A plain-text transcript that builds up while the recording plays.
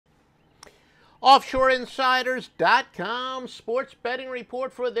OffshoreInsiders.com sports betting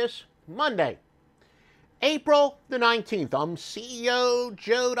report for this Monday, April the 19th. I'm CEO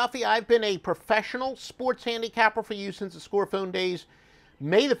Joe Duffy. I've been a professional sports handicapper for you since the Scorephone days.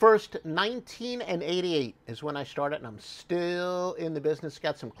 May the 1st, 1988 is when I started, and I'm still in the business.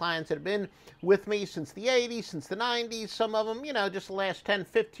 Got some clients that have been with me since the 80s, since the 90s. Some of them, just the last 10,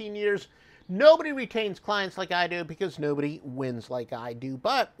 15 years. Nobody retains clients like I do because nobody wins like I do.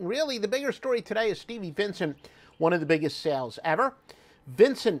 But really, the bigger story today is Stevie Vincent, one of the biggest sales ever.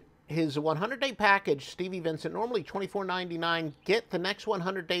 Vincent, his 100-day package, Stevie Vincent, normally $24.99. Get the next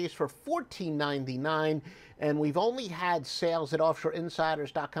 100 days for $14.99. And we've only had sales at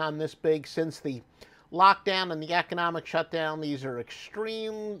OffshoreInsiders.com this big since the lockdown and the economic shutdown. These are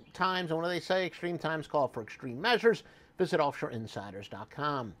extreme times. And what do they say? Extreme times call for extreme measures. Visit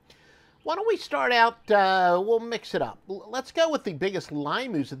OffshoreInsiders.com. Why don't we start out, we'll mix it up. Let's go with the biggest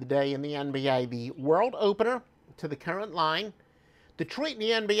line moves of the day in the NBA. The world opener to the current line. Detroit in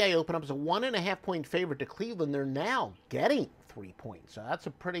the NBA open up as a 1.5-point favorite to Cleveland. They're now getting 3 points. So that's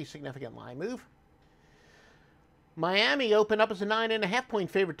a pretty significant line move. Miami opened up as a 9.5-point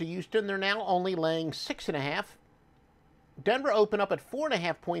favorite to Houston. They're now only laying 6.5. Denver opened up at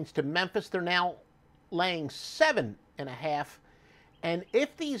 4.5 points to Memphis. They're now laying 7.5. And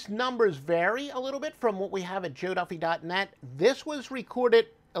if these numbers vary a little bit from what we have at joeduffy.net, this was recorded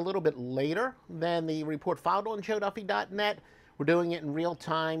a little bit later than the report filed on joeduffy.net. We're doing it in real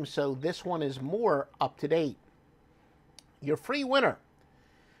time, so this one is more up to date. Your free winner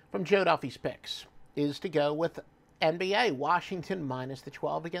from Joe Duffy's picks is to go with NBA, Washington minus the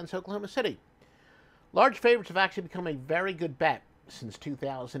 12 against Oklahoma City. Large favorites have actually become a very good bet since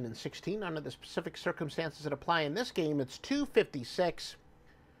 2016 under the specific circumstances that apply in this game. It's 256,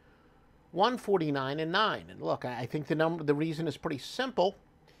 149, and 9. And look, I think the reason is pretty simple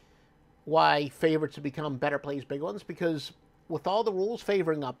why favorites have become better plays, big ones, because with all the rules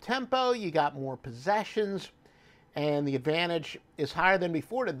favoring up tempo, you got more possessions, and the advantage is higher than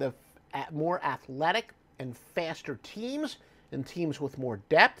before to the more athletic and faster teams and teams with more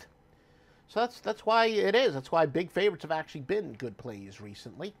depth. So that's why it is. That's why big favorites have actually been good plays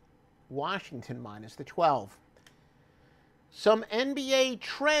recently. Washington minus the 12. Some NBA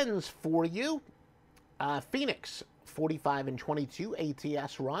trends for you. Phoenix 45-22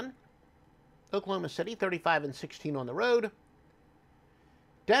 ATS run. Oklahoma City 35-16 on the road.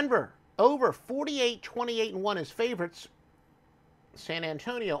 Denver over 48-28-1 as favorites. San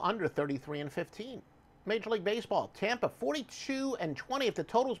Antonio under 33-15. Major League Baseball, Tampa 42-20 if the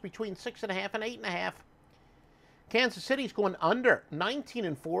total's between 6.5 and 8.5. Kansas City's going under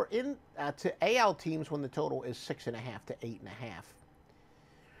 19-4 to AL teams when the total is 6.5 to 8.5.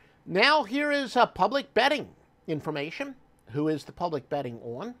 Now here is public betting information. Who is the public betting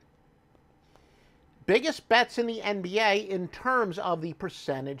on? Biggest bets in the NBA in terms of the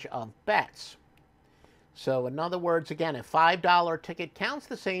percentage of bets. So in other words, again, a $5 ticket counts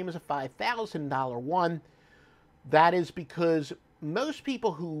the same as a $5,000 one. That is because most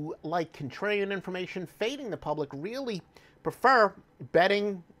people who like contrarian information, fading the public, really prefer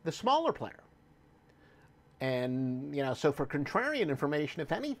betting the smaller player. And, so for contrarian information,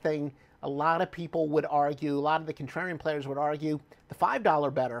 if anything, a lot of people would argue, a lot of the contrarian players would argue the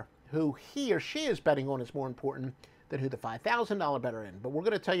 $5 bettor, who he or she is betting on, is more important than who the $5,000 bettor in. But we're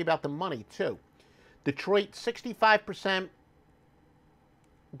going to tell you about the money, too. Detroit 65%,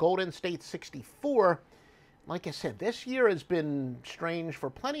 Golden State 64%. Like I said, this year has been strange for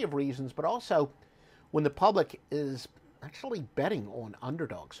plenty of reasons, but also when the public is actually betting on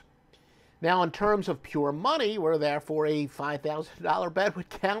underdogs. Now, in terms of pure money, where therefore a $5,000 bet would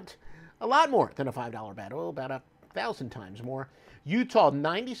count a lot more than a $5 bet, about 1,000 times more. Utah,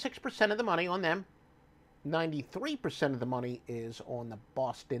 96% of the money on them. 93% of the money is on the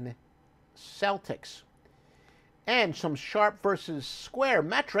Boston Celtics. And some sharp versus square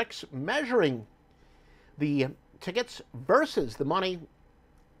metrics measuring the tickets versus the money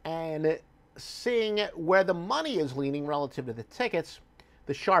and seeing where the money is leaning relative to the tickets.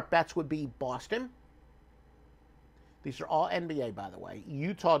 The sharp bets would be Boston. These are all NBA, by the way.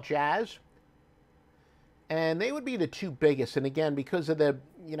 Utah Jazz. And they would be the two biggest. And again, because of the,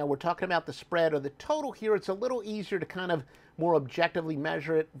 we're talking about the spread or the total here, it's a little easier to kind of more objectively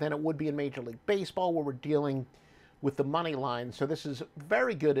measure it than it would be in Major League Baseball, where we're dealing with the money line. So this is a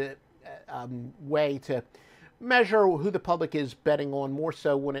very good way to measure who the public is betting on, more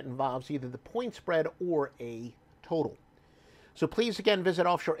so when it involves either the point spread or a total. So please, again, visit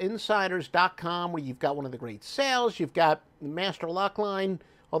OffshoreInsiders.com, where you've got one of the great sales. You've got the Master Luck line,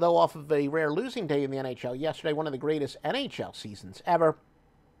 although off of a rare losing day in the NHL yesterday, one of the greatest NHL seasons ever.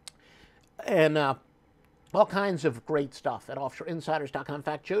 and all kinds of great stuff at offshoreinsiders.com. In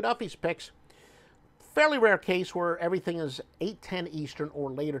fact, Joe Duffy's picks, fairly rare case where everything is 8:10 Eastern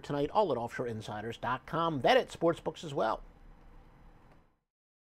or later tonight, all at offshoreinsiders.com. Bet at sportsbooks as well.